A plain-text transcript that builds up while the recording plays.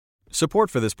Support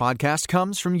for this podcast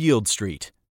comes from Yield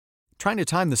Street. Trying to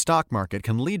time the stock market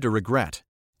can lead to regret.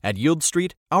 At Yield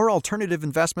Street, our alternative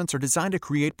investments are designed to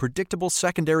create predictable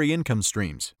secondary income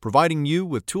streams, providing you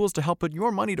with tools to help put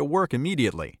your money to work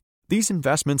immediately. These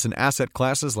investments in asset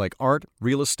classes like art,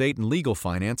 real estate, and legal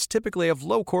finance typically have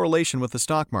low correlation with the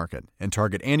stock market and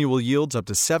target annual yields up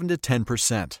to 7 to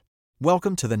 10%.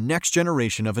 Welcome to the next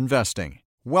generation of investing.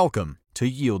 Welcome to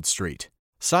Yield Street.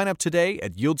 Sign up today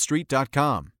at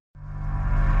yieldstreet.com.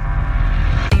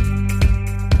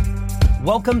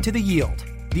 Welcome to The Yield,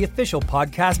 the official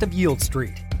podcast of Yield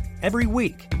Street. Every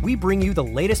week, we bring you the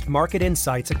latest market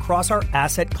insights across our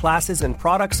asset classes and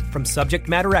products from subject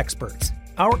matter experts.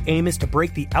 Our aim is to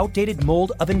break the outdated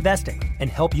mold of investing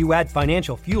and help you add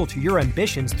financial fuel to your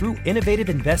ambitions through innovative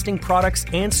investing products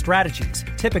and strategies,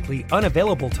 typically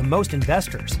unavailable to most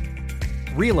investors.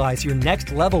 Realize your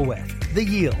next level with The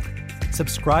Yield.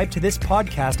 Subscribe to this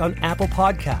podcast on Apple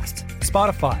Podcasts,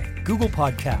 Spotify, Google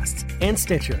Podcasts, and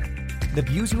Stitcher. The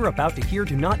views you are about to hear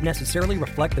do not necessarily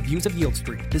reflect the views of Yield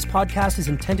Street. This podcast is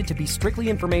intended to be strictly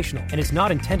informational and is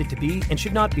not intended to be and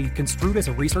should not be construed as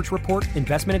a research report,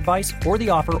 investment advice, or the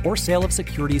offer or sale of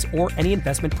securities or any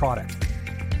investment product.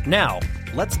 Now,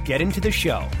 let's get into the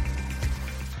show.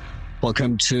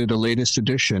 Welcome to the latest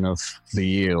edition of The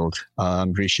Yield.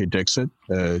 I'm Rishi Dixit,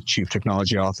 the Chief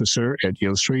Technology Officer at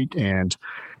Yield Street, and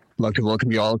I'd like to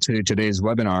welcome you all to today's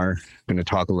webinar. I'm going to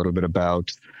talk a little bit about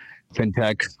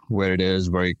fintech, where it is,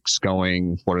 where it's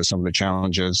going, what are some of the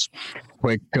challenges.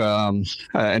 Quick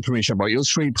information about Yield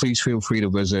Street, please feel free to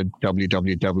visit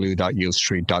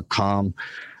www.yieldstreet.com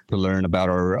to learn about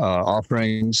our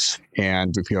offerings.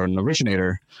 And if you're an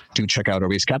originator, do check out our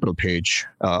raise capital page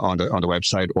on the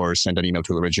website or send an email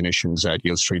to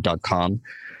originations@yieldstreet.com.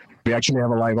 We actually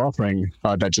have a live offering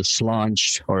that just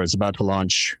launched or is about to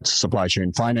launch. It's a supply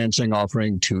chain financing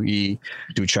offering, 2E.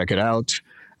 Do check it out.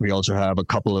 We also have a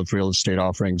couple of real estate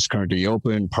offerings currently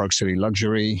open, Park City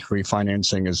Luxury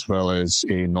refinancing, as well as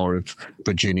a North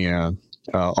Virginia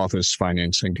office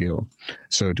financing deal.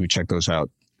 So do check those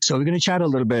out. So we're going to chat a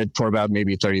little bit for about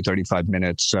maybe 30, 35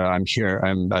 minutes. I'm here.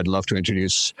 I'd love to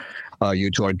introduce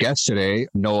you to our guest today,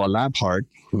 Noah Labhart,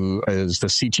 who is the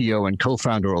CTO and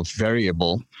co-founder of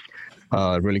Variable,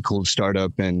 a really cool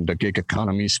startup in the gig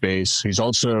economy space. He's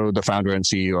also the founder and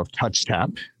CEO of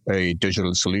TouchTap, a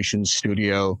digital solutions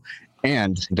studio,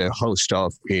 and the host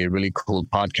of a really cool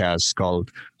podcast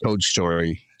called Code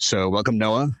Story. So welcome,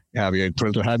 Noah. We're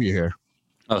thrilled to have you here.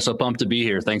 Oh, so pumped to be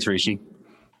here. Thanks, Rishi.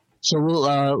 So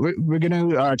we're going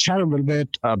to chat a little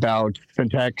bit about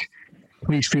fintech.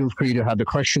 Please feel free to have the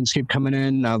questions keep coming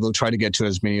in. We'll try to get to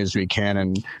as many as we can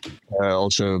and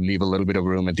also leave a little bit of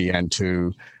room at the end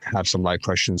to have some live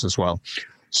questions as well.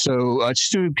 So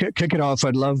just to kick it off,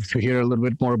 I'd love to hear a little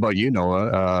bit more about you,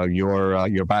 Noah,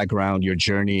 your background, your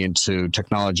journey into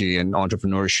technology and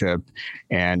entrepreneurship,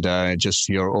 and just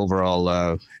your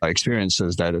overall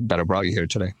experiences that have brought you here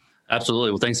today.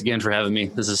 Absolutely. Well, thanks again for having me.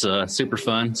 This is super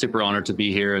fun, super honored to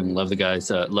be here, and love the guys,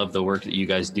 love the work that you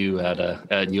guys do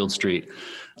at Yield Street.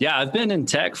 Yeah, I've been in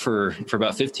tech for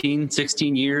about 15,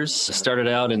 16 years. Started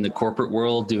out in the corporate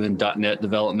world doing .NET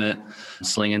development,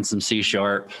 slinging some C#,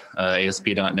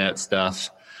 ASP.NET stuff.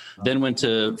 Then went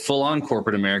to full-on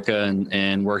corporate America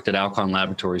and worked at Alcon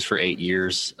Laboratories for 8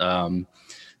 years.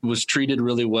 Was treated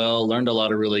really well, learned a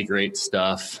lot of really great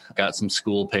stuff, got some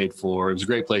school paid for. It was a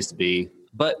great place to be.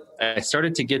 But I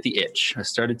started to get the itch. I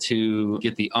started to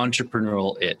get the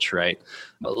entrepreneurial itch, right?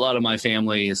 A lot of my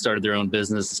family has started their own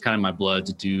business. It's kind of my blood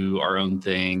to do our own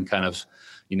thing, kind of,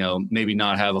 maybe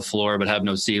not have a floor, but have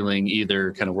no ceiling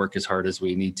either, kind of work as hard as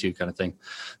we need to kind of thing.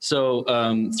 So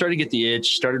started to get the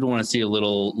itch, started to want to see a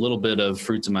little bit of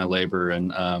fruits of my labor.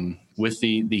 And with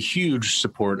the huge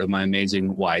support of my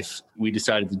amazing wife, we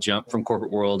decided to jump from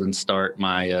corporate world and start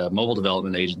my mobile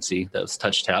development agency. That was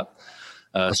TouchTap.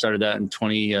 Started that in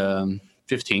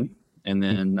 2015 and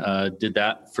then did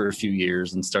that for a few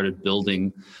years and started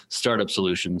building startup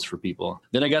solutions for people.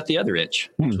 Then I got the other itch,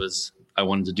 which was I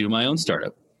wanted to do my own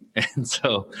startup. And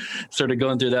so started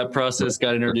going through that process,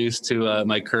 got introduced to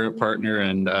my current partner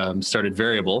and started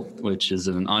Variable, which is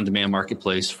an on-demand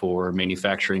marketplace for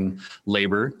manufacturing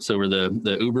labor. So we're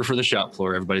the Uber for the shop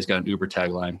floor. Everybody's got an Uber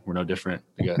tagline. We're no different.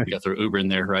 You got to throw Uber in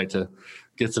there, right, to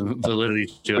get some validity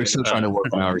to it. We're still trying to work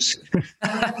on ours.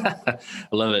 I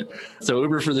love it. So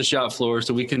Uber for the shop floor.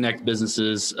 So we connect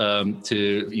businesses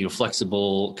to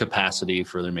flexible capacity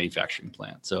for their manufacturing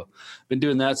plant. So been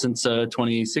doing that since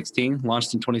 2016,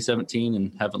 launched in 2017,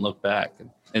 and haven't looked back.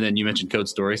 And then you mentioned Code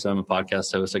Story. So I'm a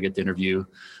podcast host. I get to interview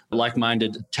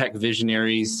like-minded tech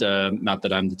visionaries. Not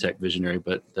that I'm the tech visionary,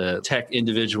 but the tech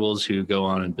individuals who go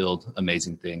on and build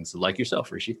amazing things like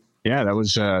yourself, Rishi. Yeah, that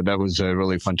was a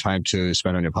really fun time to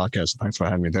spend on your podcast. Thanks for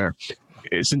having me there.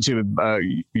 Since you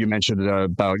mentioned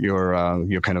about your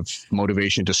kind of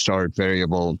motivation to start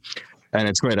Variable, and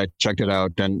it's great. I checked it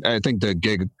out, and I think the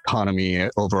gig economy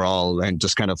overall, and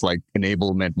just kind of like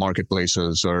enablement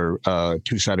marketplaces or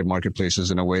two-sided marketplaces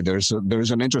in a way, there's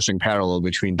an interesting parallel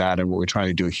between that and what we're trying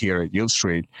to do here at Yield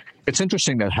Street. It's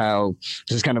interesting that how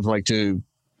this is kind of like to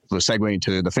segue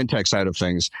into the fintech side of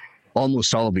things.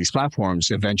 Almost all of these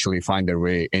platforms eventually find their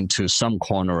way into some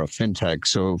corner of fintech.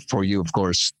 So for you, of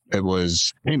course, it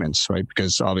was payments, right?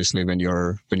 Because obviously when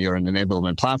you're an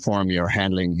enablement platform, you're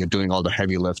doing all the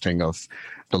heavy lifting of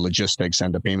the logistics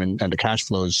and the payment and the cash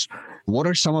flows. What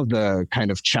are some of the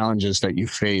kind of challenges that you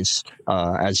faced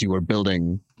as you were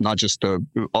building, not just of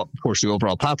course, the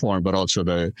overall platform, but also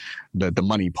the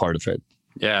money part of it?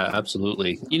 Yeah,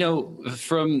 absolutely.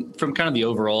 From kind of the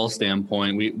overall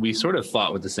standpoint, we sort of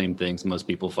fought with the same things most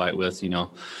people fight with,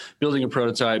 building a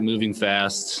prototype, moving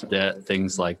fast,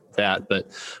 things like that.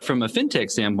 But from a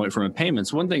fintech standpoint, from a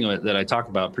payments, one thing that I talk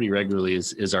about pretty regularly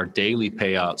is our daily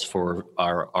payouts for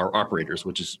our operators,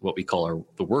 which is what we call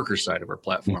the worker side of our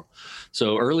platform.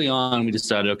 So early on, we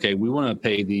decided, okay, we want to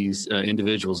pay these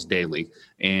individuals daily.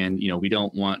 And, we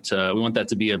want that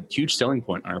to be a huge selling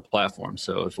point on our platform.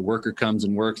 So if a worker comes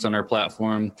and works on our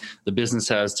platform, the business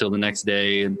has till the next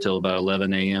day until about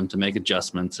 11 a.m. to make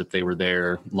adjustments if they were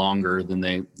there longer than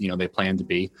they planned to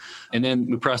be. And then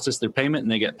we process their payment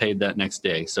and they get paid that next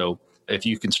day. So if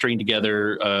you can string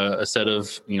together a set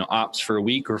of, ops for a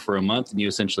week or for a month, and you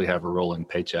essentially have a rolling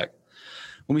paycheck.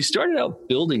 When we started out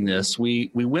building this, we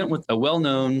went with a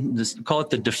well-known, call it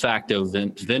the de facto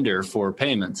vendor for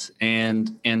payments,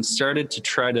 and started to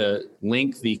try to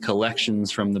link the collections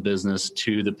from the business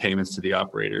to the payments to the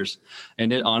operators.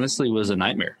 And it honestly was a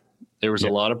nightmare. There was a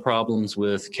lot of problems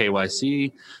with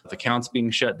KYC, accounts being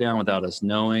shut down without us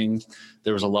knowing.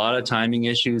 There was a lot of timing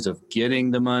issues of getting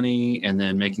the money and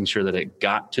then making sure that it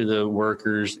got to the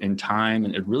workers in time.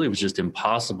 And it really was just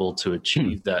impossible to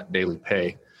achieve that daily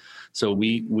pay. So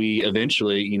we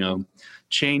eventually,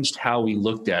 changed how we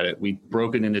looked at it. We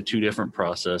broke it into two different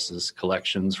processes: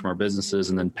 collections from our businesses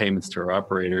and then payments to our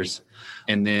operators,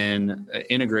 and then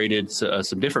integrated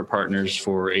some different partners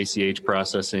for ACH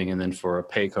processing and then for a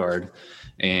pay card,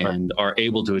 and are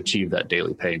able to achieve that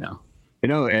daily pay now.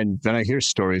 And then I hear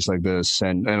stories like this,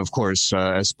 and of course,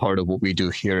 as part of what we do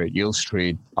here at Yield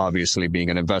Street, obviously being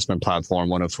an investment platform,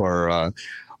 one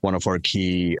of our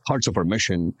key parts of our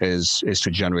mission is to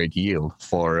generate yield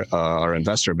for our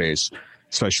investor base,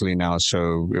 especially now.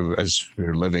 So as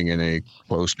we're living in a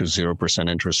close to 0%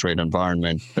 interest rate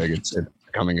environment, it's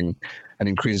becoming an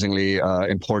increasingly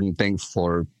important thing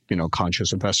for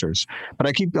conscious investors. But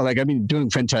I've been doing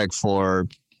fintech for,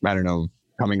 I don't know,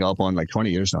 coming up on like 20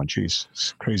 years now. Jeez,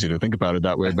 it's crazy to think about it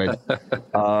that way. But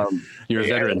you're a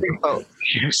veteran.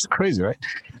 It's crazy, right?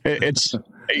 It's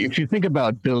if you think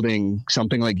about building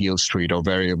something like Yield Street or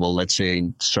Variable, let's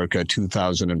say circa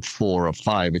 2004 or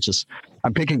 5, it's just,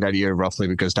 I'm picking that year roughly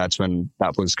because that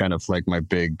was kind of like my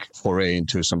big foray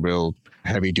into some real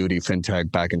heavy duty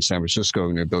fintech back in San Francisco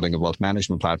when we were building a wealth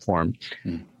management platform.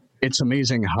 It's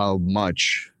amazing how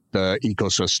much the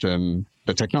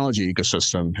technology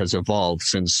ecosystem has evolved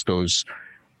since those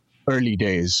early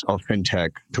days of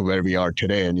fintech to where we are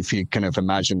today. And if you kind of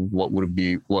imagine what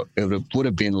it would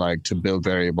have been like to build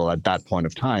Variable at that point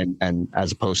of time, and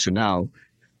as opposed to now,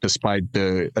 despite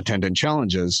the attendant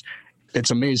challenges, it's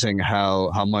amazing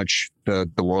how much the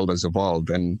world has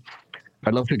evolved. And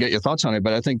I'd love to get your thoughts on it,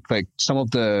 but I think like some of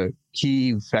the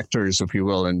key vectors, if you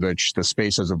will, in which the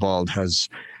space has evolved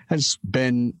there's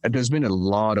been a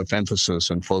lot of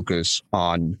emphasis and focus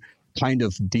on kind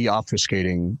of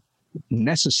deobfuscating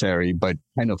necessary but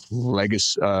kind of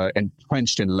legacy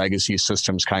entrenched in legacy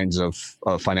systems kinds of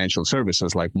financial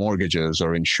services like mortgages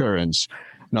or insurance.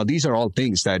 Now, these are all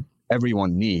things that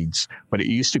everyone needs, but it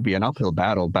used to be an uphill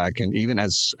battle back in even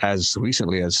as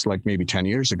recently as like maybe 10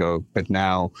 years ago. But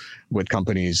now with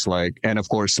companies like, and of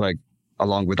course, like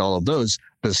along with all of those,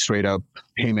 the straight up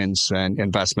payments and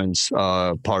investments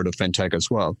part of fintech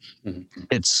as well. Mm-hmm.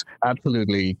 It's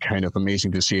absolutely kind of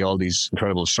amazing to see all these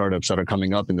incredible startups that are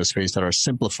coming up in the space that are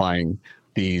simplifying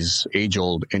these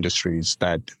age-old industries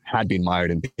that had been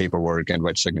mired in paperwork and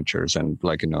wet signatures and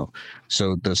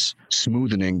so this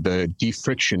smoothening, the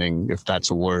defrictioning, if that's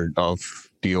a word, of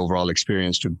the overall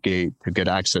experience to get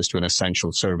access to an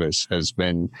essential service has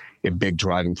been a big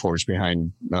driving force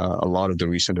behind a lot of the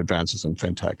recent advances in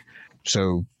fintech.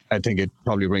 So I think it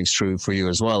probably rings true for you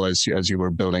as well as you were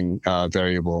building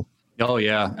Variable. Oh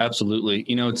yeah, absolutely.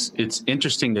 It's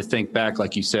interesting to think back,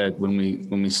 like you said, when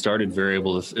we started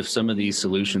Variable, if some of these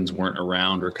solutions weren't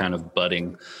around or kind of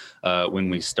budding when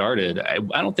we started,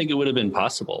 I don't think it would have been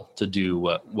possible to do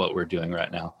what we're doing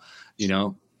right now.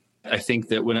 I think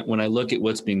that when I look at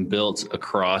what's being built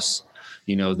across,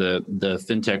 the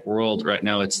fintech world right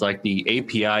now, it's like the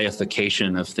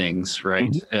API-ification of things,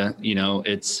 right?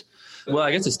 Mm-hmm. Well,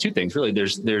 I guess it's two things really.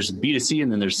 There's B2C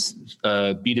and then there's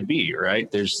B2B,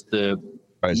 right? There's the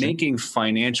making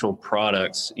financial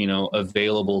products,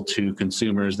 available to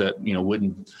consumers that,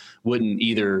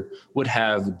 would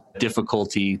have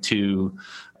difficulty to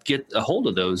get a hold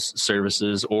of those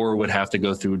services or would have to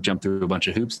jump through a bunch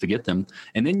of hoops to get them.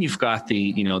 And then you've got the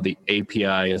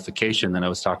API-ification that I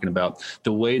was talking about,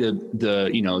 the way you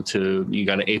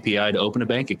got an API to open a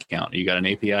bank account. You got an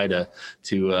API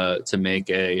to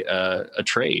make a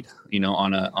trade,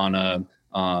 on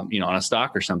a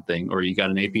stock or something, or you got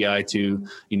an API to,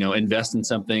 invest in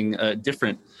something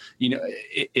different.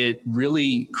 It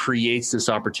really creates this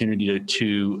opportunity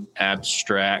to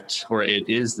abstract, or it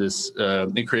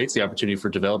creates the opportunity for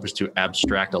developers to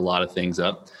abstract a lot of things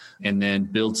up and then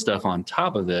build stuff on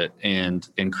top of it and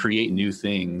create new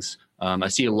things. I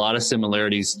see a lot of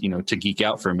similarities, to geek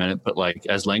out for a minute, but like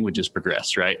as languages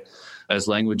progress, right? As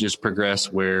languages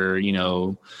progress where,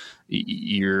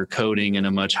 you're coding in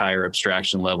a much higher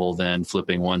abstraction level than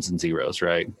flipping ones and zeros,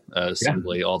 right?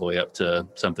 Assembly all the way up to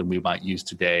something we might use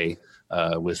today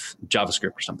with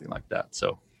JavaScript or something like that.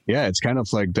 So yeah, it's kind of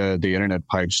like the internet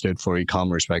pipes did for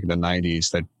e-commerce back in the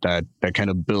 90s. That kind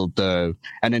of built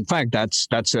and in fact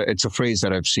it's a phrase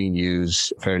that I've seen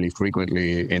used fairly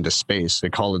frequently in the space. They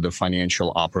call it the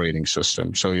financial operating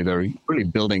system. So they're really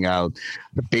building out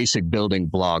the basic building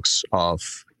blocks of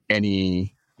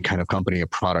any kind of company, a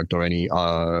product, or any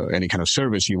kind of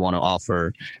service you want to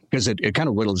offer, because it kind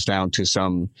of whittles down to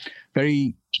some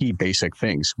very key basic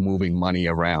things: moving money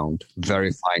around,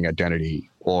 verifying identity,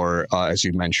 or as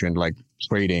you mentioned, like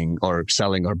trading or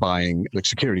selling or buying like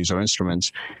securities or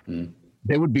instruments.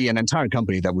 There would be an entire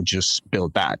company that would just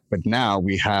build that. But now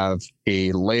we have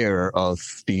a layer of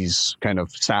these kind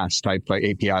of SaaS type like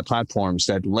API platforms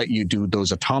that let you do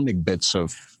those atomic bits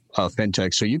of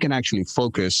fintech, so you can actually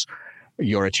focus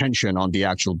your attention on the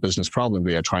actual business problem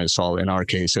we are trying to solve. In our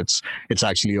case, it's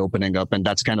actually opening up, and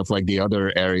that's kind of like the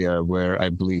other area where I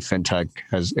believe fintech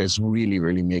is really,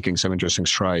 really making some interesting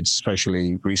strides,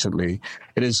 especially recently.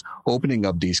 It is opening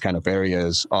up these kind of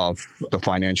areas of the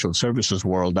financial services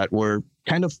world that were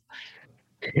kind of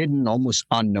hidden, almost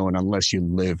unknown, unless you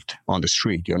lived on the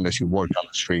street, unless you worked on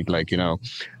the street,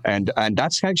 and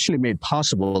that's actually made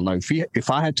possible. Now, if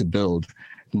I had to build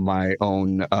my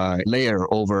own layer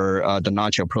over the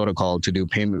Nacha protocol to do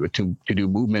payment, to do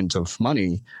movement of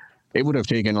money, it would have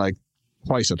taken like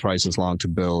twice or thrice as long to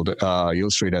build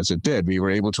Yieldstreet as it did. We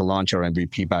were able to launch our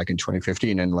MVP back in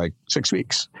 2015 in like 6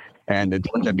 weeks. And it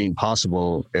wouldn't have been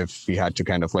possible if we had to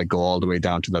kind of like go all the way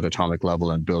down to that atomic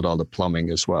level and build all the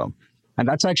plumbing as well. And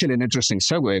that's actually an interesting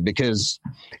segue because,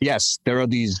 yes, there are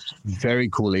these very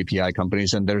cool API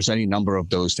companies, and there's any number of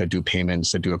those that do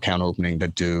payments, that do account opening,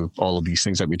 that do all of these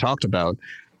things that we talked about.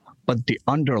 But the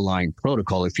underlying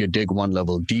protocol, if you dig one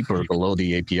level deeper below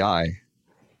the API,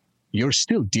 you're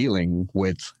still dealing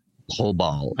with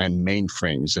COBOL and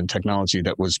mainframes and technology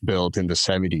that was built in the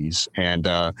 70s. And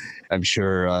I'm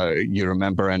sure you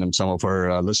remember, and some of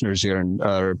our listeners here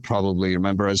probably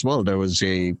remember as well, there was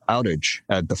a outage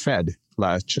at the Fed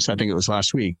I think it was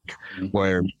last week,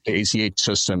 where the ACH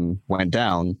system went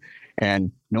down.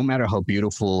 And no matter how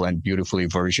beautiful and beautifully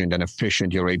versioned and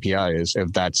efficient your API is,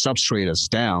 if that substrate is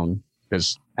down,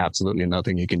 there's absolutely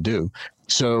nothing you can do.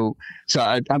 So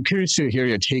I'm curious to hear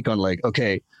your take on like,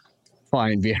 okay,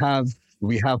 fine, we have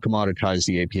commoditized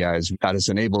the APIs. That has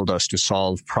enabled us to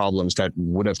solve problems that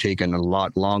would have taken a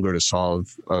lot longer to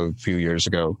solve a few years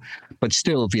ago. But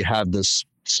still, if we have this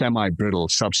semi-brittle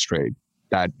substrate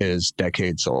that is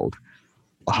decades old,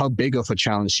 how big of a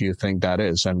challenge do you think that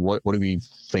is? And what do we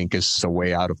think is the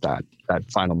way out of that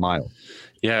final mile?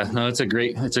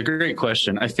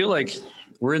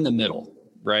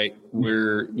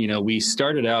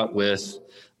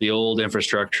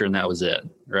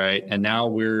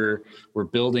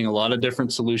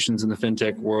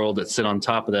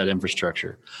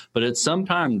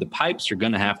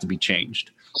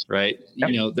 right? Yep.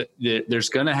 You know, there's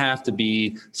going to have to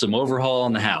be some overhaul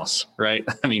on the house, right?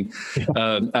 I mean,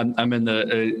 I'm in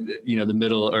the, the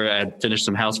middle, or I had finished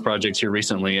some house projects here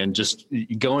recently, and just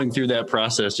going through that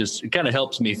process just kind of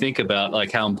helps me think about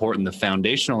like how important the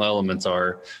foundational elements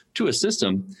are to a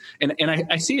system. And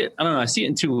I see it, I don't know, I see it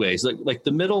in two ways. Like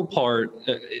the middle part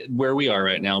where we are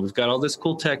right now, we've got all this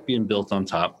cool tech being built on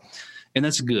top, and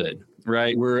that's good.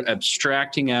 Right. We're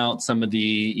abstracting out some of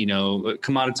the,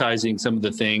 commoditizing some of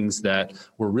the things that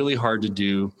were really hard to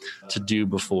do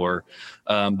before.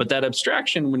 But that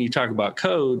abstraction, when you talk about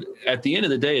code, at the end of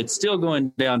the day, it's still going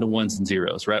down to ones and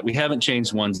zeros, right? We haven't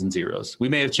changed ones and zeros. We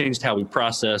may have changed how we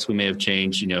process. We may have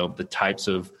changed, the types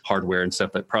of hardware and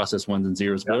stuff that process ones and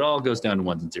zeros, but it all goes down to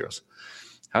ones and zeros.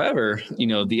 However,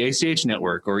 the ACH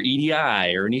network or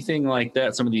EDI or anything like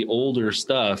that, some of the older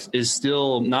stuff is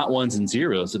still not ones and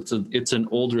zeros. It's an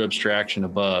older abstraction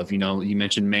above. You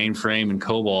mentioned mainframe and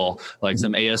COBOL, like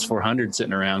some AS400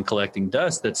 sitting around collecting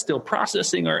dust that's still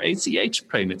processing our ACH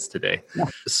payments today. Yeah.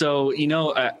 So,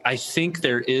 I think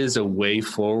there is a way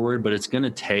forward, but it's going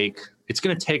to take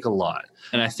a lot.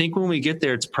 And I think when we get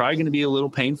there, it's probably going to be a little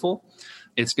painful.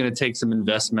 It's going to take some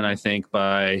investment, I think,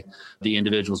 by the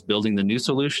individuals building the new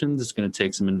solutions. It's going to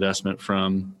take some investment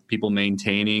from people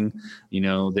maintaining,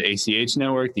 the ACH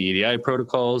network, the EDI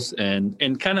protocols,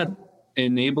 and kind of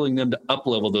enabling them to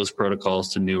up-level those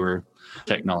protocols to newer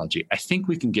technology. I think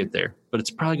we can get there, but it's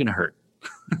probably going to hurt.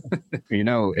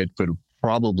 It would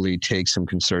probably take some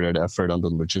concerted effort on the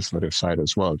legislative side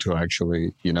as well to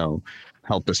actually,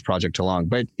 help this project along.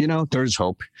 But, there's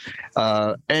hope.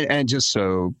 And just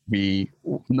so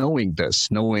knowing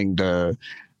the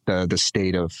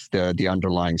state of the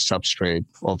underlying substrate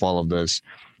of all of this,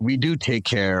 we do take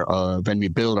care of when we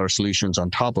build our solutions on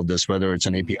top of this, whether it's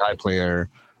an API player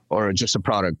or just a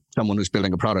product, someone who's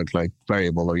building a product like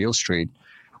Variable or Yieldstreet,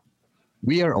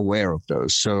 we are aware of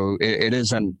those. So it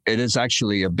is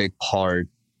actually a big part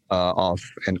of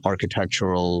an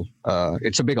architectural,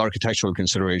 it's a big architectural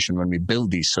consideration when we build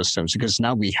these systems, because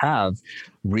now we have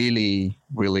really,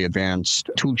 really advanced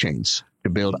tool chains to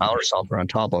build our software on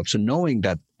top of. So knowing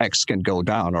that X can go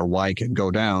down or Y can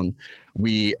go down,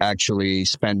 we actually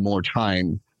spend more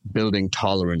time building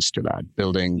tolerance to that,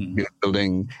 building,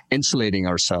 insulating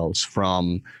ourselves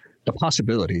from the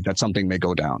possibility that something may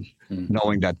go down,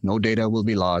 knowing that no data will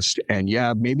be lost. And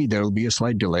yeah, maybe there will be a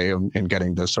slight delay in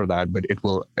getting this or that, but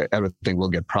everything will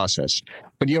get processed.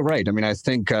 But you're right. I mean, I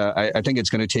think it's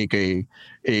going to take a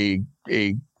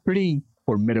pretty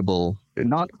formidable,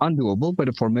 not undoable, but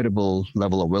a formidable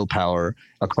level of willpower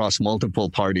across multiple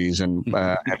parties and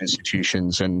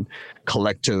institutions and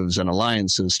collectives and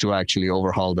alliances to actually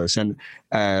overhaul this. And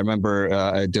I remember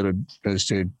I was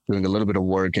doing a little bit of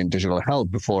work in digital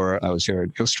health before I was here at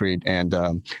Yieldstreet,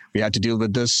 and we had to deal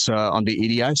with this on the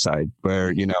EDI side,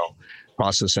 where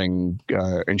processing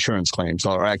insurance claims,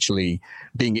 or actually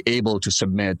being able to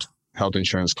submit health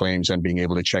insurance claims and being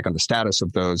able to check on the status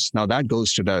of those. Now that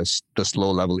goes to this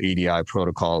low-level EDI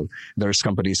protocol. There's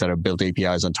companies that have built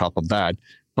APIs on top of that,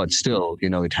 but still,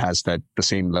 it has the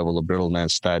same level of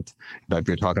brittleness that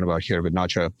we're talking about here with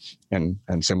Nacha and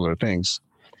similar things.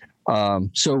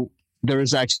 So there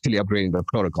is actually upgrading the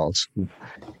protocols.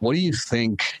 What do you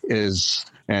think is,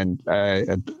 and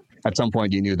at some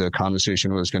point you knew the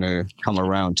conversation was going to come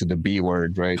around to the B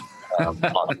word, right?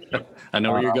 I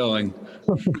know where you're going.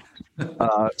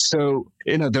 So,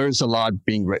 there's a lot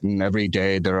being written every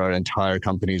day. There are entire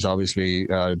companies obviously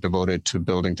devoted to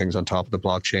building things on top of the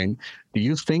blockchain. Do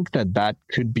you think that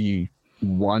could be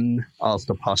one of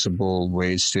the possible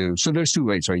ways so there's two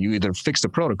ways, right? You either fix the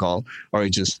protocol or you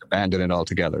just abandon it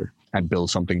altogether and build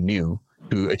something new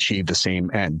to achieve the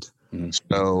same end.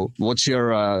 So what's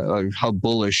your, how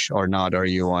bullish or not are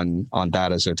you on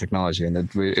that as a technology? And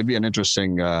it'd be an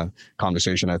interesting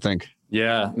conversation, I think.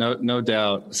 Yeah, no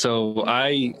doubt. So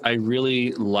I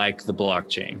really like the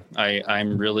blockchain.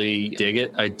 I'm really dig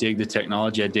it. I dig the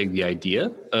technology. I dig the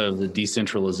idea of the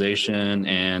decentralization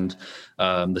and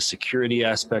the security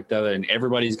aspect of it. And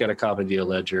everybody's got a copy of the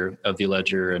ledger,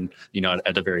 and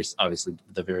at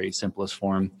the very simplest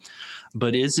form.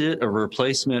 But is it a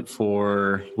replacement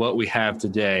for what we have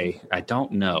today? I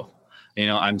don't know.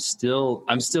 I'm still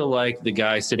like the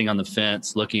guy sitting on the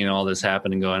fence looking at all this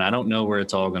happen and going, I don't know where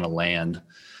it's all going to land.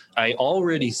 I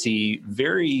already see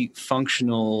very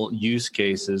functional use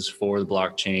cases for the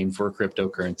blockchain, for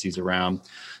cryptocurrencies around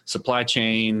supply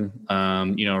chain,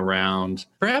 around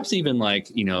perhaps even like,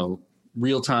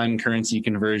 real-time currency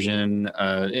conversion,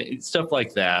 stuff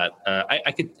like that.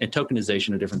 And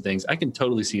tokenization of different things. I can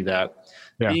totally see that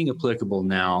being applicable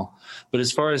now. But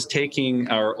as far as taking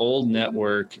our old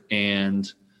network and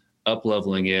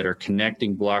up-leveling it or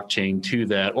connecting blockchain to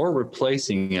that or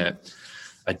replacing it,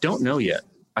 I don't know yet.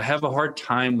 I have a hard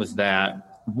time with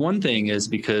that. One thing is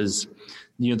because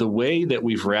the way that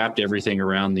we've wrapped everything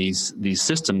around these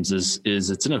systems is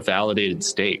it's in a validated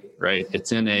state, right?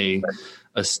 It's in a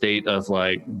state of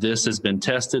like, this has been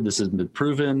tested, this has been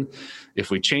proven. If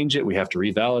we change it, we have to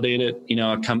revalidate it.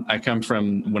 I come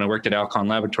from when I worked at Alcon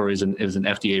Laboratories, and it was an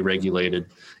FDA regulated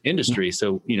industry.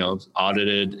 So,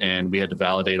 audited, and we had to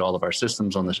validate all of our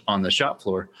systems on the shop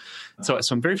floor. So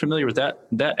I'm very familiar with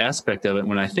that aspect of it.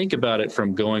 When I think about it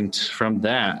from going from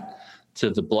that to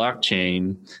the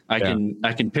blockchain, I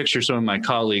can picture some of my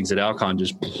colleagues at Alcon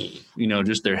just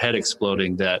their head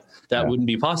exploding that wouldn't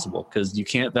be possible because you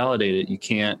can't validate it, you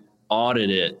can't audit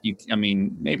it.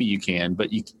 Maybe you can, but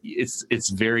it's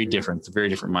very different. It's a very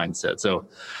different mindset. So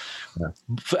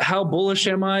how bullish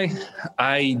am I?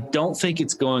 I don't think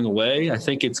it's going away. I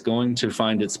think it's going to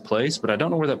find its place, but I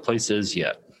don't know where that place is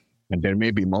yet. And there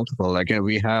may be multiple. Like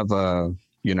we have,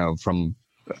 from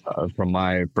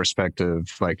my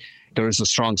perspective, like there is a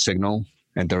strong signal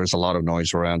and there is a lot of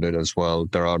noise around it as well.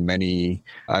 There are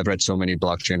I've read so many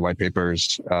blockchain white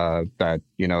papers that,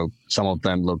 some of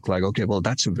them look like, okay, well,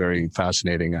 that's a very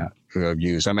fascinating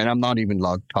use. I mean, I'm not even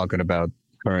talking about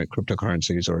current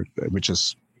cryptocurrencies which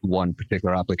is one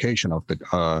particular application of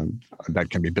that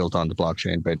can be built on the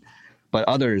blockchain, but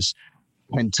others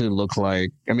tend to look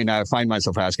like, I find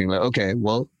myself asking like, okay,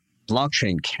 well,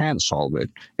 blockchain can solve it.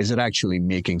 Is it actually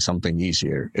making something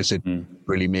easier? Is it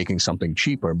really making something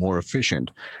cheaper, more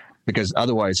efficient? Because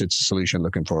otherwise it's a solution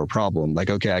looking for a problem. Like,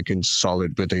 okay, I can solve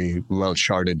it with a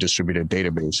well-sharded distributed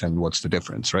database, and what's the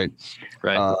difference, right?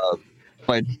 Right.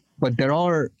 But there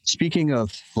are, speaking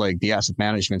of like the asset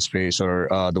management space or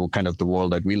the kind of the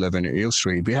world that we live in at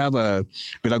Yieldstreet, we have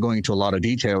without going into a lot of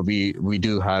detail, we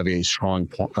do have a strong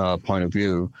point of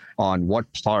view on what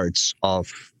parts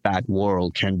of that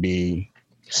world can be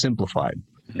simplified.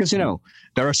 Because,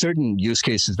 there are certain use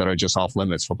cases that are just off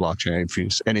limits for blockchain. If you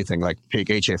anything like take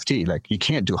HFT, like you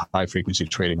can't do high frequency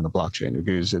trading on the blockchain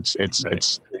because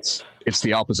it's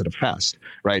the opposite of fast,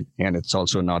 right? And it's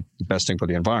also not the best thing for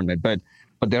the environment. But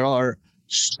there are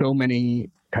so many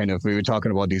we were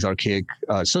talking about these archaic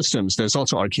systems. There's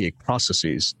also archaic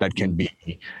processes that can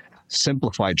be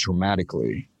simplified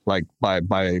dramatically. Like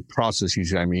by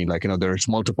processes, there's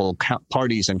multiple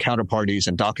parties and counterparties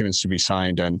and documents to be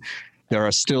signed. And there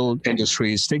are still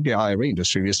industries, take the IRA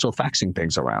industry, we're still faxing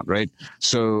things around, right?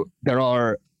 So there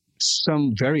are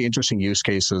some very interesting use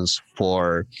cases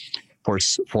for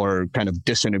kind of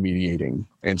disintermediating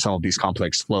in some of these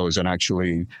complex flows and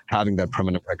actually having that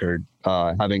permanent record,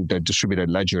 having the distributed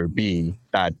ledger be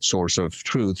that source of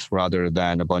truth rather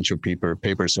than a bunch of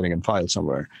paper sitting in files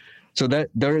somewhere. So that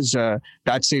there is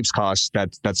that saves costs,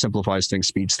 that simplifies things,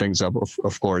 speeds things up.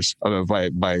 Of course,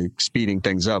 by speeding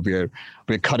things up, we're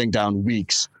cutting down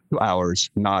weeks to hours,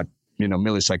 not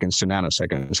milliseconds to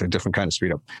nanoseconds, so a different kind of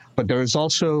speed up. But there is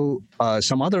also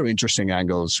some other interesting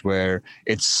angles where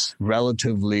it's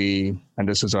relatively, and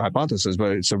this is a hypothesis,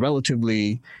 but it's a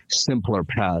relatively simpler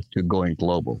path to going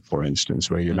global. For instance,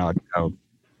 where you're not,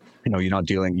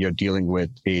 you're dealing with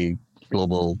a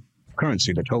global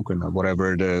currency, the token, or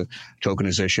whatever the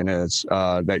tokenization is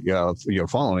that you're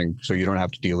following, so you don't have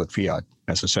to deal with fiat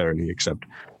necessarily. Except,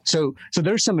 so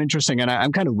there's some interesting, and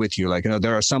I'm kind of with you. Like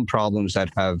there are some problems that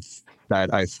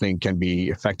I think can be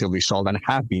effectively solved and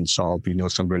have been solved.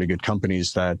 Some really good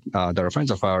companies that are friends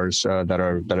of ours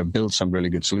that have built some really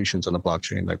good solutions on the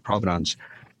blockchain, like Provenance.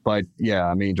 But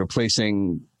yeah,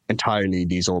 replacing entirely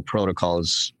these old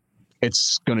protocols,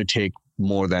 it's going to take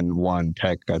more than one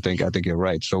tech. I think you're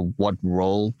right. So what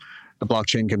role the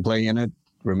blockchain can play in it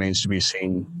remains to be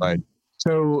seen. But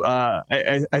so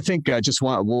I think just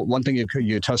one thing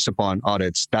you touched upon,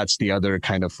 audits. That's the other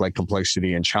kind of like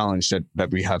complexity and challenge that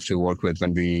we have to work with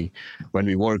when we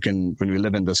work and when we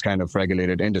live in this kind of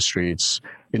regulated industry. It's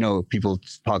people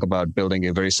talk about building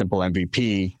a very simple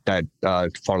MVP that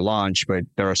for launch, but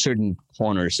there are certain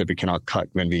corners that we cannot cut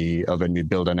when we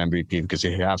build an MVP because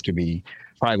you have to be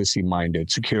privacy-minded,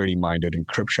 security-minded,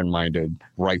 encryption-minded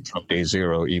right from day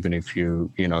zero. Even if even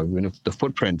if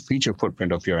the feature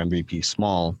footprint of your MVP is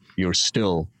small, you're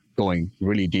still going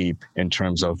really deep in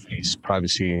terms of these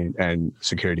privacy and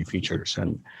security features.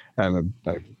 And I'm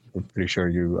pretty sure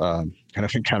you kind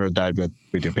of encountered that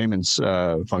with your payments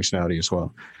functionality as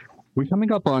well. We're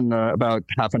coming up on about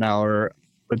half an hour.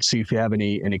 Let's see if you have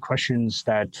any questions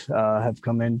that have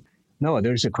come in. Noah,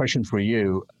 there's a question for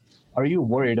you. Are you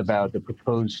worried about the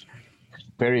proposed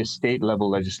various state-level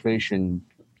legislation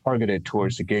targeted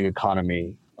towards the gig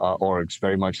economy, or it's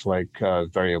very much like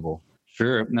variable?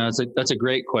 Sure. No, that's a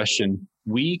great question.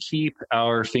 we keep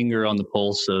our finger on the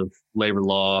pulse of labor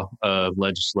law, of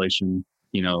legislation,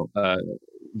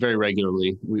 very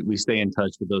regularly. We stay in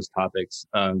touch with those topics.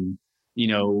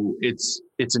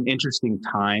 It's an interesting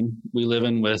time we live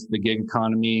in with the gig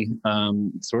economy,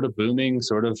 sort of booming,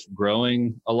 sort of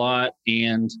growing a lot.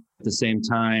 And at the same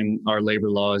time, our labor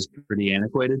law is pretty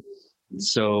antiquated.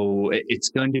 So it's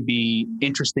going to be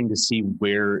interesting to see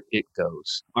where it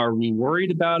goes. Are we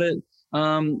worried about it?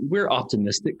 We're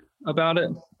optimistic about it.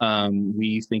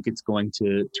 We think it's going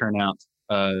to turn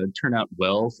out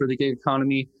well for the gig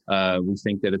economy. We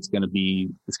think that it's going to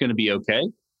be okay.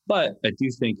 But I do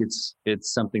think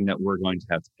it's something that we're going to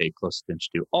have to pay close attention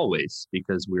to always,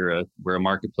 because we're a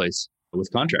marketplace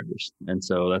with contractors. And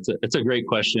so it's a great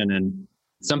question, and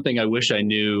something I wish I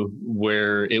knew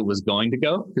where it was going to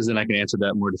go, because then I can answer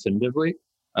that more definitively.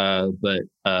 But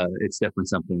it's definitely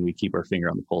something we keep our finger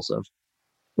on the pulse of.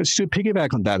 But to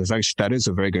piggyback on that, that is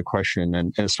a very good question,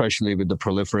 and especially with the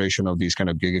proliferation of these kind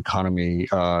of gig economy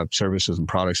services and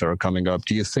products that are coming up,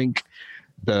 do you think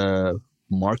the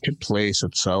marketplace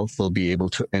itself will be able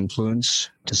to influence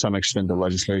to some extent the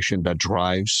legislation that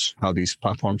drives how these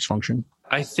platforms function?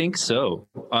 I think so.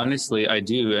 Honestly, I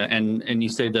do. And you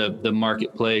say the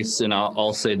marketplace, and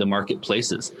I'll say the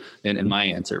marketplaces in my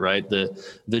answer, right?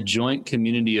 The joint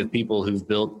community of people who've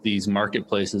built these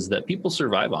marketplaces that people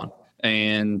survive on.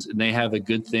 And they have a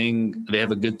good thing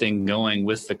going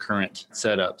with the current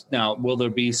setup. Now, will there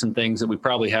be some things that we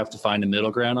probably have to find a middle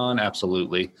ground on?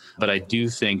 Absolutely. But I do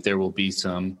think there will be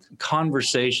some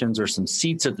conversations or some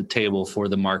seats at the table for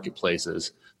the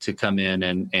marketplaces to come in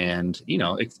and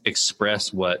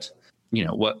express what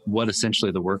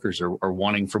essentially the workers are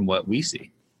wanting from what we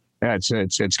see. Yeah,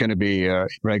 it's going to be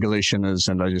regulation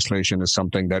and legislation is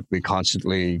something that we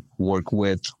constantly work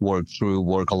through,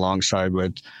 work alongside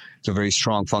with. It's a very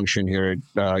strong function here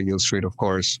at Yield Street, of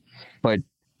course. But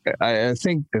I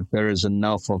think if there is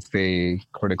enough of a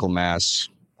critical mass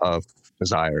of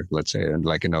desire, let's say, and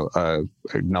a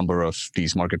number of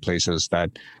these marketplaces that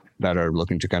are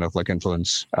looking to kind of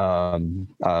influence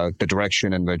the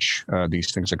direction in which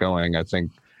these things are going, I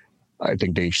think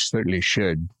they certainly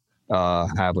should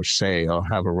have a say or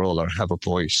have a role or have a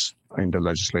voice in the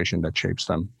legislation that shapes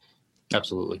them.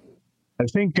 Absolutely. I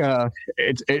think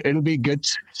it'll be good.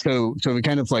 So we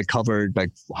kind of covered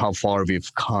how far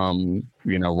we've come,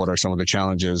 what are some of the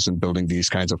challenges in building these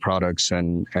kinds of products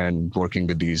and working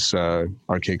with these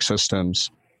archaic systems.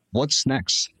 What's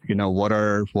next? What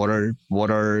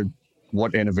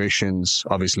innovations?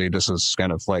 Obviously, this is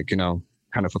kind of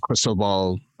a crystal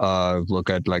ball look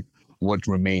at what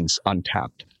remains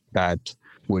untapped that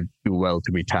would do well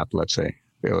to be tapped, let's say.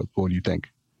 What do you think?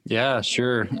 Yeah,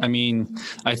 sure. I mean,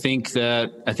 I think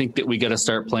that we got to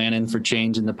start planning for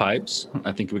change in the pipes.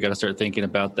 I think we got to start thinking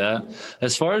about that.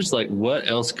 As far as what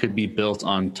else could be built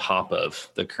on top of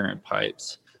the current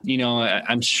pipes,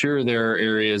 I'm sure there are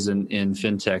areas in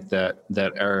fintech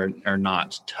that are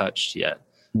not touched yet.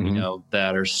 Mm-hmm.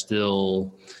 That are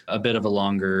still a bit of a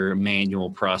longer manual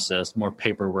process, more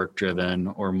paperwork driven,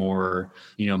 or more,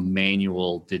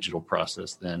 manual digital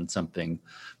process than something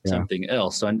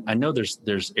else. So I know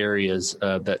there's areas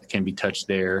that can be touched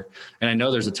there. And I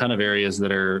know there's a ton of areas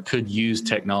that could use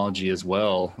technology as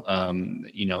well.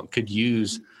 Could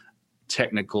use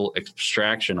technical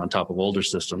abstraction on top of older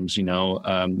systems.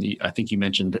 I think you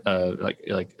mentioned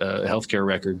healthcare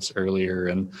records earlier,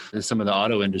 and some of the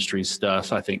auto industry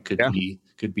stuff I think could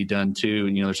be done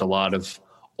too. There's a lot of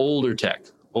older tech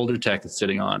that's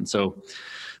sitting on. So,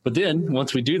 but then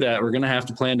once we do that, we're going to have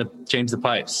to plan to change the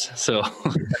pipes. So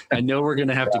I know we're going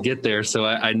to have to get there. So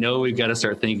I know we've got to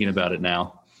start thinking about it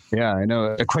now. Yeah, I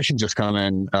know. A question just come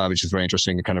in, which is very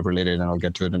interesting and kind of related, and I'll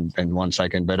get to it in 1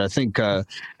 second. But I think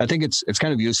it's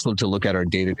kind of useful to look at our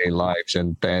day-to-day lives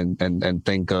and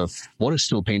think of what is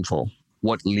still painful,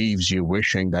 what leaves you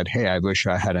wishing that, hey, I wish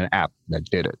I had an app that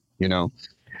did it.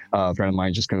 A friend of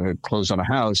mine just going to close on a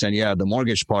house, and the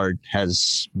mortgage part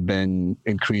has been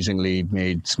increasingly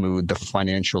made smooth, the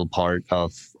financial part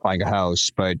of buying a house,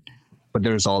 but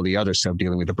there's all the other stuff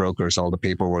dealing with the brokers, all the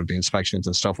paperwork, the inspections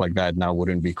and stuff like that. Now,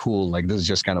 wouldn't it be cool? This is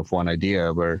just kind of one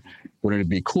idea where wouldn't it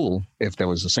be cool if there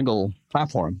was a single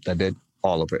platform that did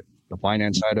all of it? The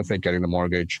finance side of it, getting the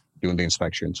mortgage, doing the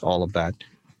inspections, all of that.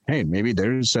 Hey, maybe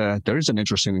there's an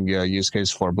interesting use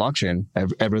case for blockchain.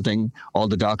 Everything, all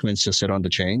the documents just sit on the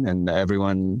chain, and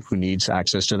everyone who needs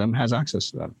access to them has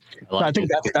access to them. I think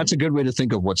that's a good way to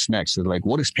think of what's next.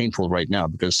 What is painful right now?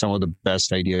 Because some of the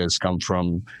best ideas come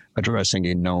from addressing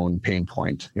a known pain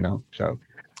point. So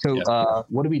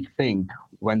what do we think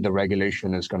when the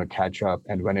regulation is going to catch up,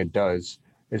 and when it does,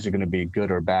 is it going to be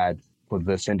good or bad for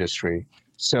this industry?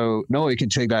 So no, you can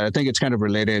take that. I think it's kind of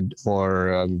related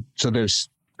for, so there's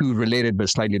two related but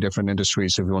slightly different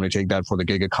industries. So if you want to take that for the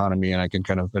gig economy, and I can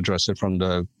kind of address it from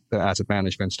the asset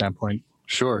management standpoint.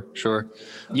 Sure.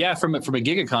 Yeah, from a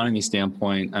gig economy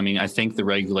standpoint, I mean, I think the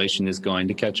regulation is going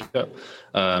to catch up.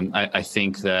 I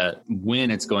think that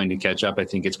when it's going to catch up, I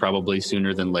think it's probably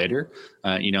sooner than later.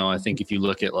 I think if you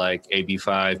look at like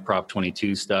AB5, Prop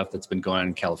 22 stuff that's been going on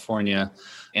in California,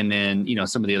 and then,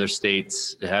 some of the other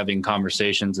states having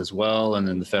conversations as well, and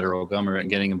then the federal government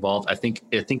getting involved, I think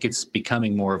it's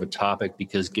becoming more of a topic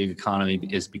because gig economy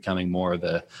is becoming more of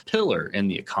a pillar in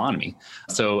the economy.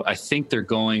 So I think they're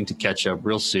going to catch up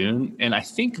real soon. And I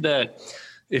think that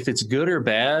if it's good or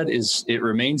bad, it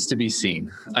remains to be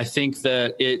seen. I think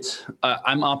that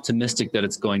I'm optimistic that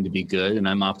it's going to be good, and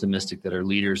I'm optimistic that our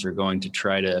leaders are going to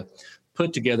try to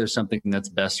put together something that's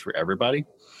best for everybody.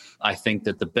 I think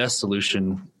that the best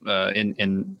solution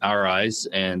in our eyes,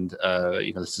 and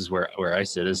this is where I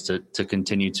sit, is to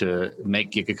continue to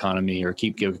make gig economy or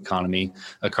keep gig economy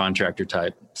a contractor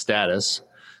type status,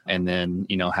 and then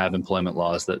have employment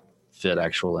laws that fit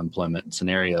actual employment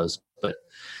scenarios. But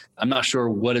I'm not sure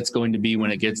what it's going to be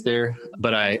when it gets there,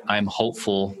 but I'm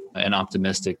hopeful and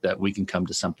optimistic that we can come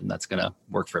to something that's going to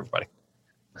work for everybody.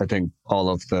 I think all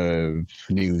of the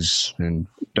news and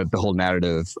the whole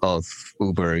narrative of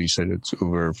Uber, you said it's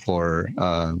Uber for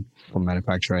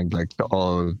manufacturing, like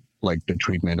the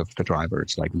treatment of the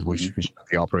drivers, like which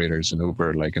the operators in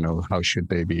Uber, how should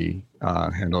they be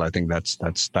handled? I think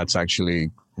that's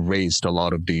actually raised a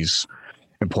lot of these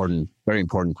very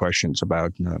important questions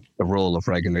about the role of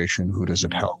regulation. Who does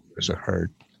it help? Who does it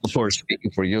hurt? Of course,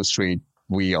 speaking for Yieldstreet,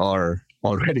 we are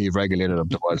already regulated up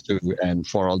to Wazoo, and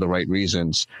for all the right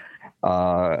reasons.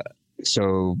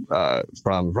 So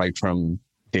from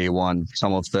day one,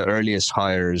 some of the earliest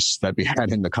hires that we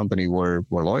had in the company were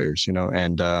lawyers,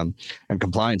 and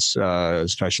compliance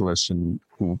specialists, and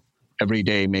who every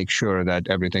day make sure that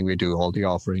everything we do, all the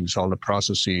offerings, all the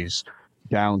processes,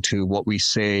 down to what we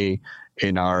say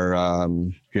in our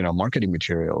marketing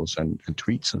materials and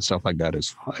tweets and stuff like that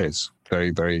is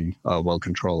very, very well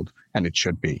controlled, and it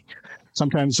should be.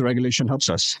 Sometimes the regulation helps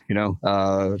us,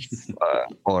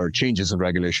 or changes in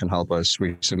regulation help us.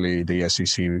 Recently, the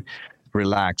SEC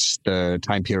relaxed the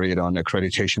time period on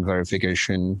accreditation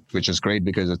verification, which is great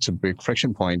because it's a big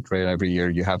friction point, right? Every year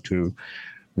you have to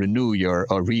renew or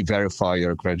re-verify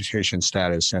your accreditation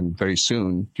status, and very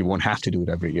soon you won't have to do it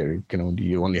every year.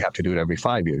 You only have to do it every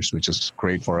 5 years, which is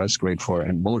great for us,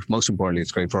 and most importantly,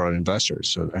 it's great for our investors.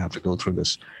 So they have to go through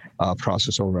this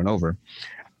process over and over.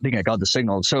 I think I got the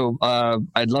signal. So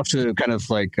I'd love to kind of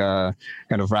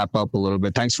wrap up a little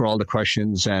bit. Thanks for all the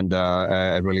questions, and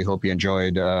I really hope you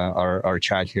enjoyed our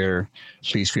chat here.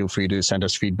 Please feel free to send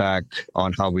us feedback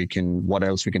on what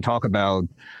else we can talk about,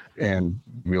 and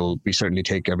we certainly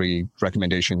take every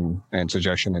recommendation and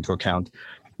suggestion into account.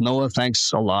 Noah,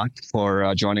 thanks a lot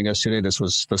for joining us today. This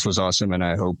was awesome, and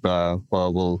I hope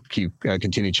we'll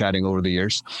continue chatting over the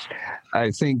years. I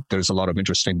think there's a lot of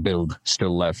interesting build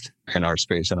still left in our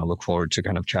space, and I look forward to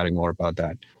kind of chatting more about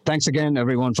that. Thanks again,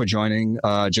 everyone, for joining.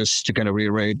 Just to kind of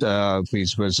reiterate,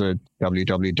 please visit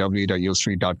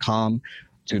www.yieldstreet.com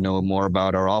to know more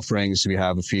about our offerings. We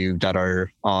have a few that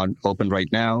are open right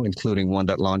now, including one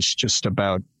that launched just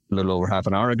about a little over half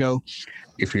an hour ago.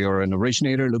 If you're an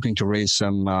originator looking to raise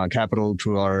some capital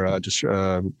through our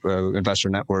investor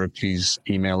network, please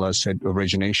email us at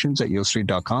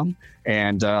originations@yieldstreet.com.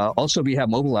 And also, we have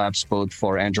mobile apps both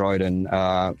for Android and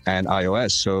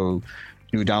iOS. So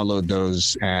do download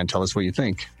those and tell us what you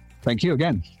think. Thank you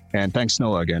again. And thanks,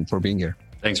 Noah, again, for being here.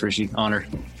 Thanks, Rishi. Honor.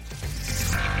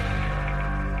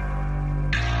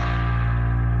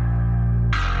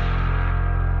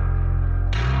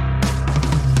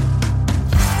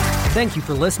 Thank you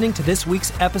for listening to this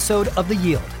week's episode of The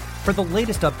Yield. For the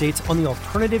latest updates on the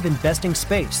alternative investing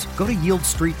space, go to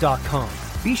yieldstreet.com.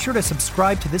 Be sure to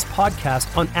subscribe to this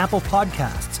podcast on Apple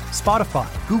Podcasts, Spotify,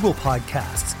 Google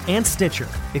Podcasts, and Stitcher.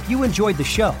 If you enjoyed the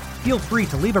show, feel free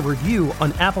to leave a review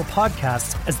on Apple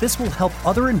Podcasts, as this will help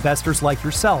other investors like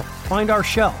yourself find our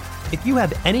show. If you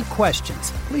have any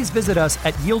questions, please visit us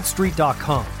at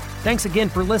yieldstreet.com. Thanks again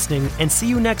for listening, and see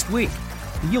you next week.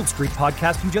 The Yield Street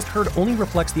podcast you just heard only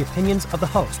reflects the opinions of the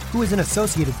host, who is an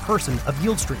associated person of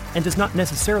Yield Street, and does not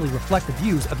necessarily reflect the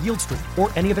views of Yield Street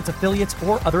or any of its affiliates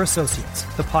or other associates.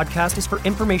 The podcast is for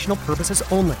informational purposes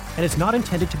only and is not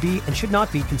intended to be and should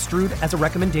not be construed as a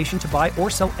recommendation to buy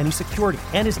or sell any security,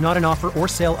 and is not an offer or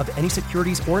sale of any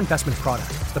securities or investment product.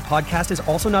 The podcast is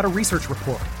also not a research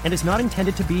report and is not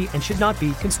intended to be and should not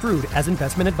be construed as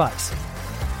investment advice.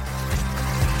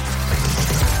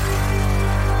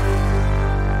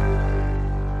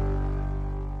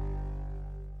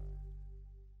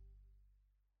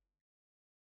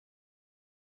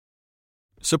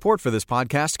 Support for this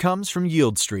podcast comes from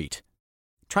Yield Street.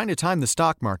 Trying to time the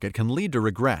stock market can lead to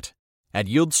regret. At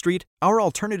Yield Street, our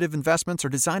alternative investments are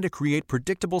designed to create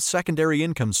predictable secondary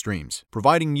income streams,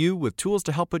 providing you with tools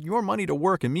to help put your money to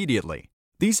work immediately.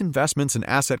 These investments in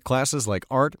asset classes like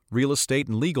art, real estate,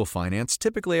 and legal finance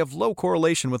typically have low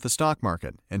correlation with the stock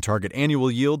market and target annual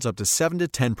yields up to 7 to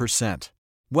 10%.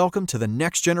 Welcome to the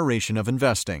next generation of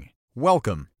investing.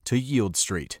 Welcome to Yield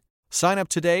Street. Sign up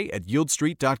today at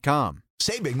yieldstreet.com.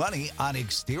 Save big money on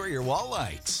exterior wall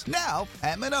lights. Now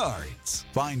at Menards.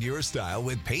 Find your style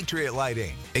with Patriot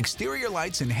Lighting. Exterior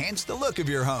lights enhance the look of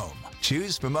your home.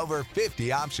 Choose from over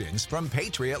 50 options from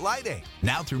Patriot Lighting.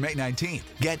 Now through May 19th,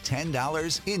 get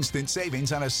 $10 instant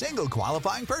savings on a single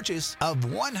qualifying purchase of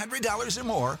 $100 or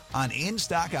more on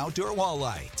in-stock outdoor wall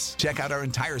lights. Check out our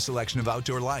entire selection of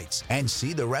outdoor lights and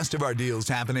see the rest of our deals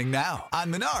happening now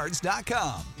on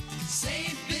Menards.com.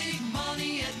 Save